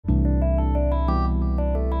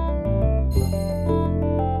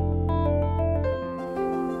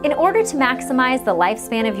In order to maximize the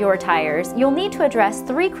lifespan of your tires, you'll need to address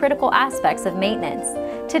 3 critical aspects of maintenance.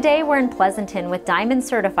 Today we're in Pleasanton with Diamond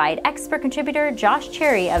Certified expert contributor Josh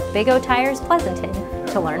Cherry of Big O Tires Pleasanton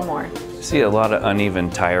to learn more. I see a lot of uneven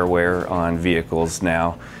tire wear on vehicles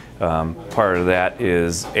now. Part of that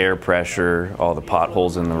is air pressure, all the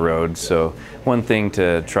potholes in the road. So one thing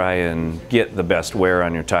to try and get the best wear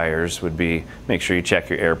on your tires would be make sure you check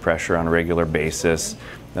your air pressure on a regular basis.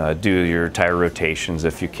 Do your tire rotations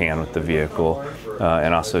if you can with the vehicle,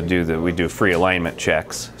 and also we do free alignment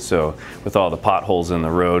checks. So with all the potholes in the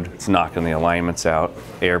road, it's knocking the alignments out.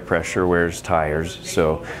 Air pressure wears tires.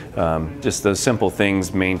 So just those simple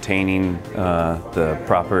things, maintaining the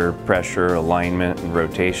proper pressure, alignment, and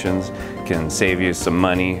rotations can save you some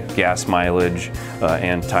money, gas mileage,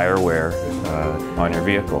 and tire wear on your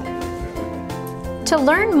vehicle. To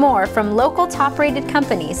learn more from local top-rated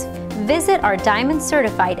companies, visit our Diamond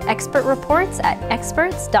Certified expert reports at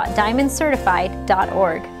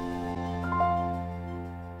experts.diamondcertified.org.